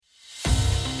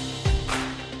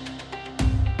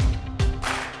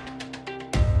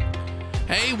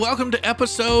Hey, welcome to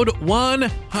episode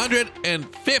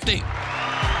 150.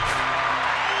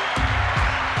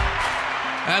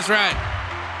 That's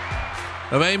right.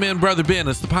 Of Amen, Brother Ben.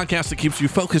 It's the podcast that keeps you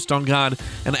focused on God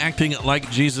and acting like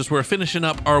Jesus. We're finishing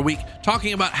up our week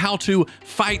talking about how to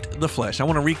fight the flesh. I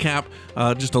want to recap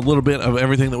just a little bit of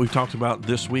everything that we've talked about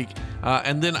this week.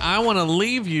 And then I want to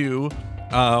leave you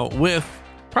with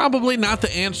probably not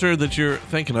the answer that you're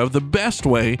thinking of, the best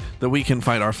way that we can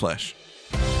fight our flesh.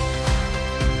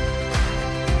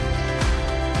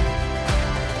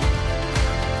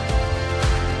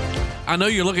 I know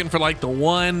you're looking for like the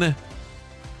one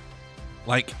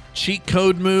cheat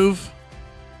code move.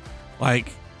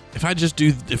 Like if I just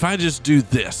do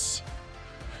this,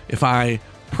 if I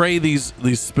pray these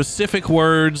specific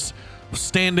words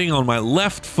standing on my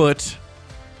left foot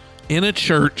in a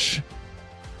church,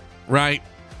 right?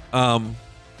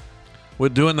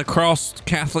 With doing the cross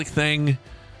Catholic thing,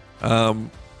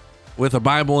 with a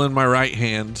Bible in my right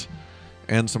hand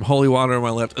and some holy water in my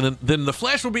left, and then the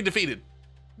flesh will be defeated.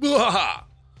 I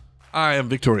am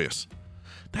victorious.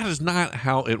 That is not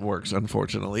how it works,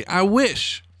 unfortunately. I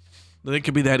wish that it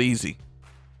could be that easy.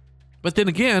 But then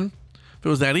again, if it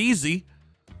was that easy,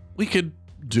 we could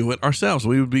do it ourselves.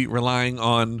 We would be relying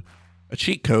on a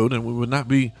cheat code, and we would not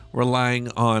be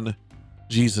relying on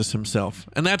Jesus himself.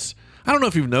 And that's, I don't know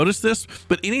if you've noticed this,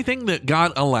 but anything that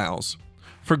God allows,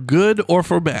 for good or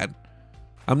for bad,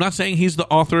 I'm not saying he's the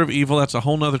author of evil. That's a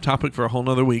whole nother topic for a whole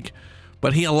nother week.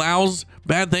 But he allows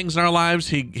bad things in our lives.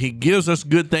 He gives us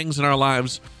good things in our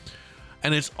lives.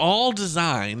 And it's all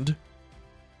designed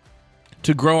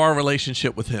to grow our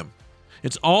relationship with him.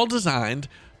 It's all designed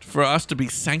for us to be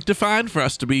sanctified, for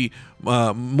us to be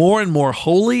more and more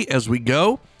holy as we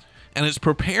go. And it's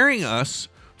preparing us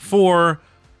for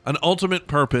an ultimate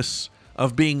purpose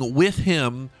of being with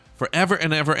him forever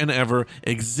and ever and ever,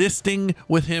 existing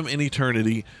with him in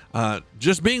eternity,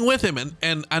 just being with him.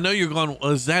 And I know you're going,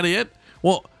 well, is that it?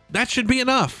 Well, that should be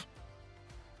enough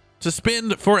to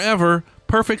spend forever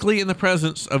perfectly in the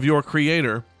presence of your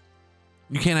Creator.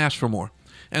 You can't ask for more.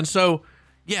 And so,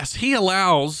 yes, he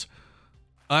allows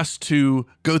us to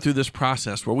go through this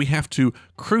process where we have to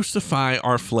crucify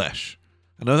our flesh.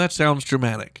 I know that sounds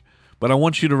dramatic, but I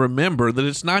want you to remember that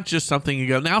it's not just something you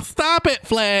go, now stop it,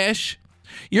 flesh.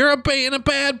 You're being a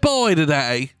bad boy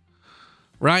today,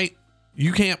 right?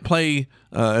 You can't play,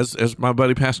 as my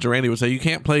buddy Pastor Randy would say, you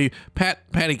can't play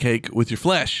patty cake with your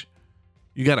flesh.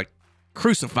 You got to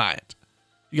crucify it.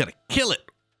 You got to kill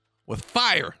it with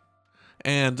fire.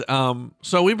 And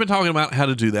so we've been talking about how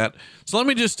to do that. So let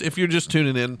me just, if you're just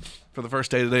tuning in for the first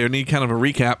day today or need kind of a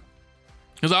recap,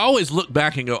 because I always look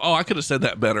back and go, oh, I could have said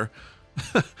that better.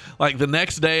 Like the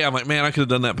next day, I'm like, man, I could have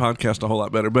done that podcast a whole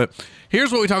lot better. But here's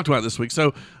what we talked about this week.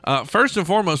 So first and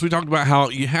foremost, we talked about how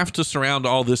you have to surround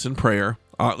all this in prayer.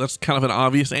 That's kind of an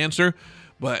obvious answer,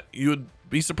 but you would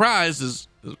be surprised, as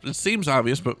it seems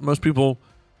obvious, but most people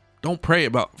don't pray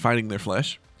about fighting their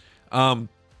flesh. But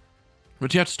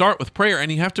you have to start with prayer, and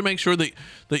you have to make sure that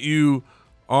you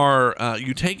are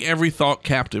you take every thought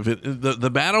captive.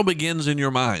 The battle begins in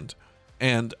your mind,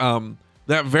 and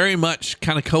that very much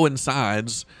kind of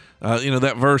coincides,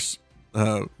 that verse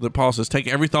that Paul says, take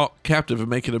every thought captive and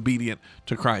make it obedient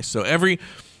to Christ. So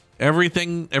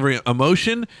everything, every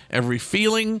emotion, every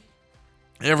feeling,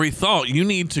 every thought, you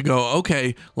need to go,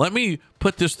 okay, let me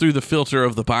put this through the filter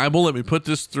of the Bible. Let me put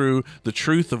this through the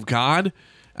truth of God.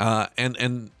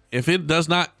 And if it does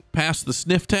not pass the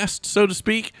sniff test, so to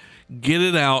speak, get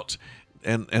it out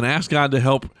and ask God to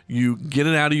help you get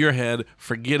it out of your head,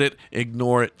 forget it,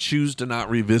 ignore it, choose to not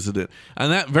revisit it.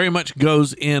 And that very much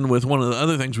goes in with one of the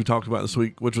other things we talked about this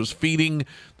week, which was feeding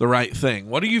the right thing.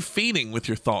 What are you feeding with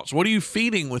your thoughts? What are you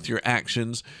feeding with your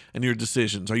actions and your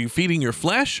decisions? Are you feeding your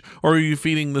flesh, or are you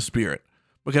feeding the Spirit?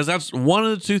 Because that's one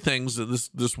of the two things that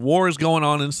this war is going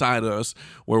on inside of us,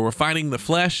 where we're fighting the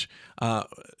flesh,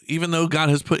 even though God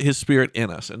has put his Spirit in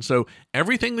us. And so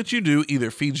everything that you do either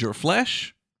feeds your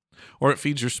flesh or it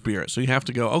feeds your spirit. So you have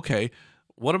to go, okay,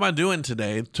 what am I doing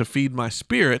today to feed my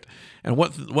spirit? And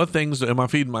what things am I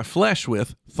feeding my flesh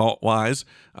with, thought-wise,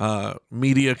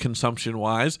 media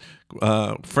consumption-wise,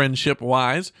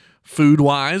 friendship-wise,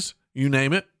 food-wise, you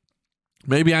name it.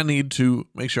 Maybe I need to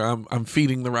make sure I'm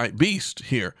feeding the right beast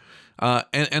here.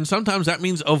 And sometimes that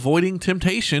means avoiding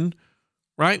temptation,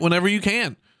 right, whenever you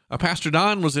can. Pastor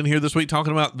Don was in here this week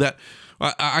talking about that.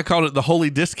 I called it the holy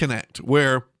disconnect,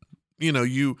 where,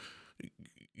 you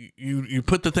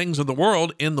put the things of the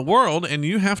world in the world, and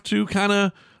you have to kind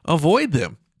of avoid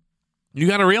them. You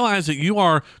got to realize that you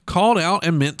are called out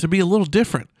and meant to be a little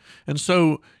different. And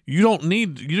so you're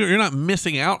not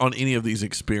missing out on any of these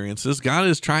experiences. God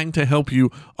is trying to help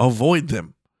you avoid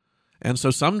them. And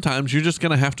so sometimes you're just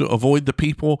going to have to avoid the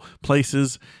people,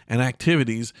 places, and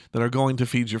activities that are going to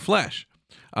feed your flesh.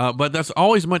 But that's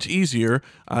always much easier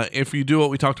if you do what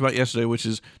we talked about yesterday, which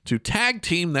is to tag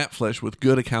team that flesh with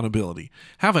good accountability.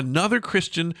 Have another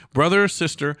Christian brother or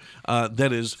sister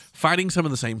that is fighting some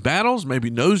of the same battles, maybe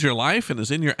knows your life and is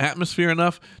in your atmosphere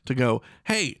enough to go,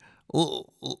 hey,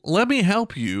 let me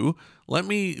help you. Let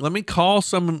me call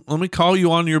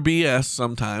you on your BS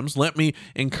sometimes. Let me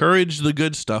encourage the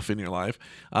good stuff in your life.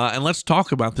 And let's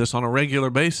talk about this on a regular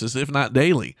basis, if not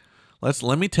daily.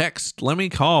 Let me text, let me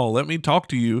call, let me talk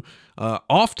to you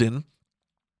often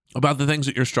about the things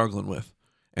that you're struggling with,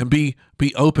 and be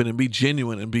open and be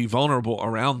genuine and be vulnerable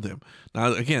around them.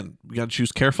 Now, again, you got to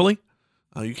choose carefully.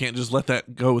 You can't just let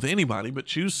that go with anybody, but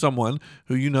choose someone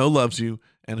who you know loves you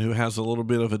and who has a little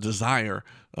bit of a desire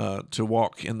to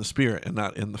walk in the Spirit and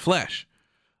not in the flesh.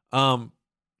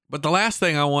 But the last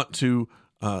thing I want to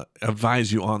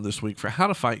advise you on this week for how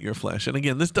to fight your flesh, and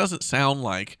again, this doesn't sound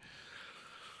like,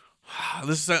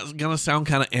 this is going to sound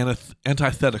kind of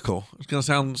antithetical. It's going to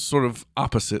sound sort of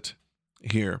opposite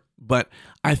here. But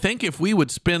I think if we would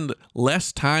spend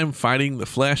less time fighting the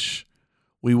flesh,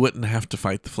 we wouldn't have to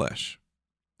fight the flesh.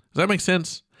 Does that make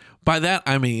sense? By that,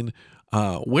 I mean,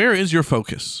 where is your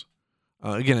focus?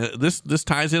 Again, this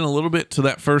ties in a little bit to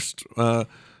that first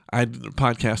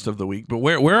podcast of the week. But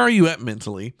where are you at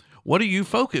mentally? What are you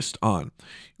focused on?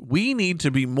 We need to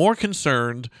be more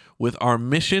concerned with our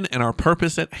mission and our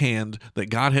purpose at hand that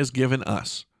God has given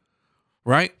us,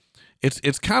 right?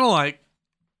 It's kind of like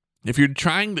if you're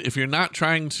trying to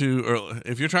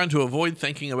avoid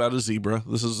thinking about a zebra.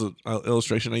 This is an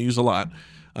illustration I use a lot.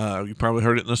 You probably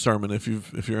heard it in a sermon if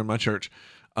you're in my church.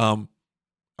 All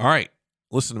right,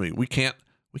 listen to me. We can't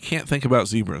think about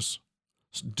zebras.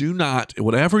 Do not,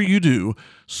 whatever you do,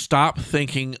 stop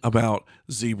thinking about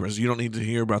zebras. You don't need to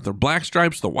hear about their black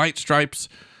stripes, the white stripes,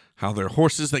 how they're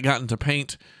horses that got into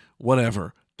paint,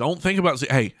 whatever. Don't think about,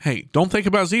 hey, don't think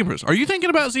about zebras. Are you thinking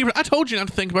about zebras? I told you not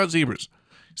to think about zebras.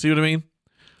 See what I mean?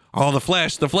 Oh, the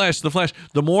flesh.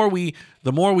 The more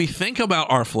we think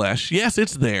about our flesh, yes,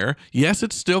 it's there. Yes,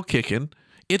 it's still kicking.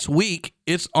 It's weak.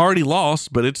 It's already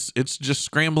lost, but it's just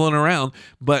scrambling around.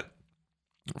 But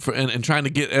and trying to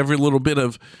get every little bit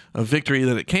of victory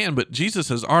that it can, but Jesus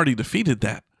has already defeated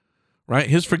that, right?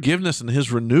 His forgiveness and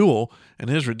his renewal and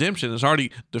his redemption has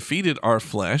already defeated our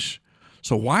flesh.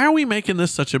 So why are we making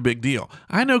this such a big deal?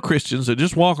 I know Christians that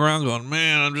just walk around going,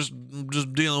 man, I'm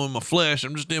just dealing with my flesh.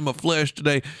 I'm just in my flesh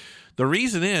today. The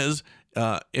reason is,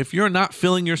 if you're not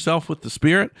filling yourself with the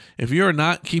Spirit, if you're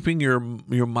not keeping your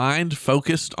mind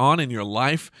focused on in your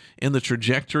life in the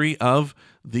trajectory of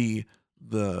the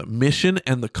mission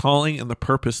and the calling and the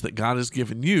purpose that God has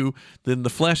given you, then the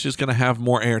flesh is going to have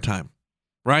more airtime,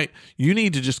 right? You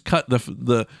need to just cut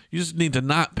you just need to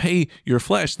not pay your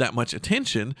flesh that much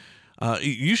attention.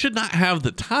 You should not have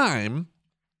the time,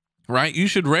 right? You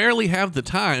should rarely have the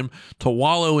time to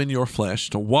wallow in your flesh,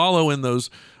 to wallow in those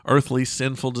earthly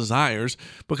sinful desires,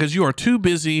 because you are too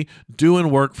busy doing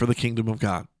work for the kingdom of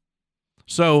God.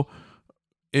 So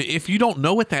if you don't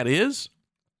know what that is,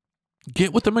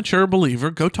 get with a mature believer,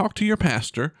 go talk to your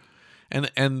pastor,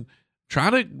 and try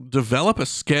to develop a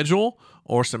schedule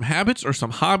or some habits or some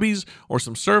hobbies or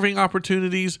some serving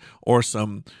opportunities or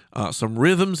some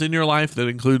rhythms in your life that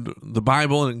include the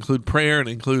Bible and include prayer and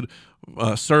include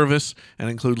service and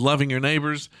include loving your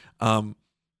neighbors.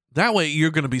 That way you're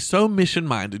going to be so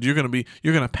mission-minded. You're going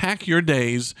to pack your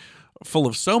days full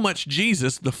of so much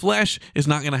Jesus, the flesh is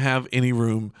not going to have any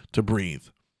room to breathe.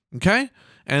 Okay?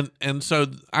 And so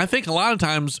I think a lot of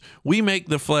times we make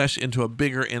the flesh into a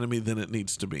bigger enemy than it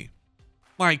needs to be.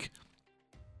 Like,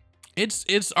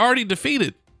 it's already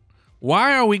defeated.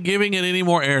 Why are we giving it any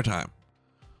more airtime?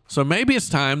 So maybe it's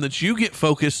time that you get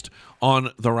focused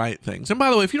on the right things. And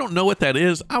by the way, if you don't know what that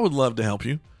is, I would love to help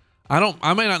you.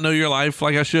 I may not know your life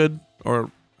like I should,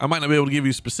 or I might not be able to give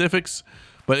you specifics,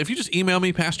 but if you just email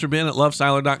me,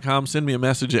 pastorben@lovesiler.com, send me a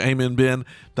message at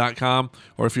amenben.com,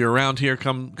 or if you're around here,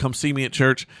 come see me at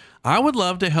church. I would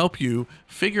love to help you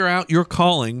figure out your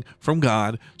calling from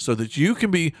God so that you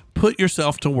can put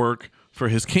yourself to work for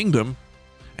his kingdom,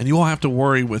 and you won't have to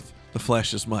worry with the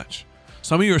flesh as much.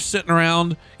 Some of you are sitting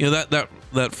around,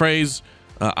 that phrase,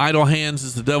 idle hands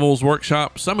is the devil's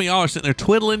workshop. Some of y'all are sitting there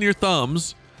twiddling your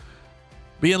thumbs,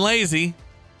 being lazy,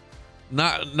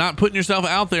 not putting yourself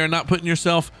out there, not putting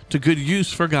yourself to good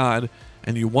use for God,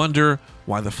 and you wonder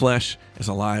why the flesh is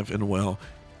alive and well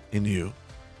in you.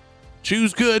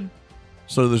 Choose good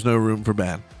so there's no room for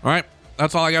bad. All right,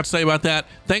 that's all I got to say about that.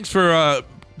 Thanks for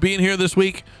being here this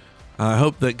week. I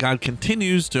hope that God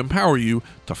continues to empower you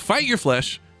to fight your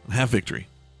flesh and have victory.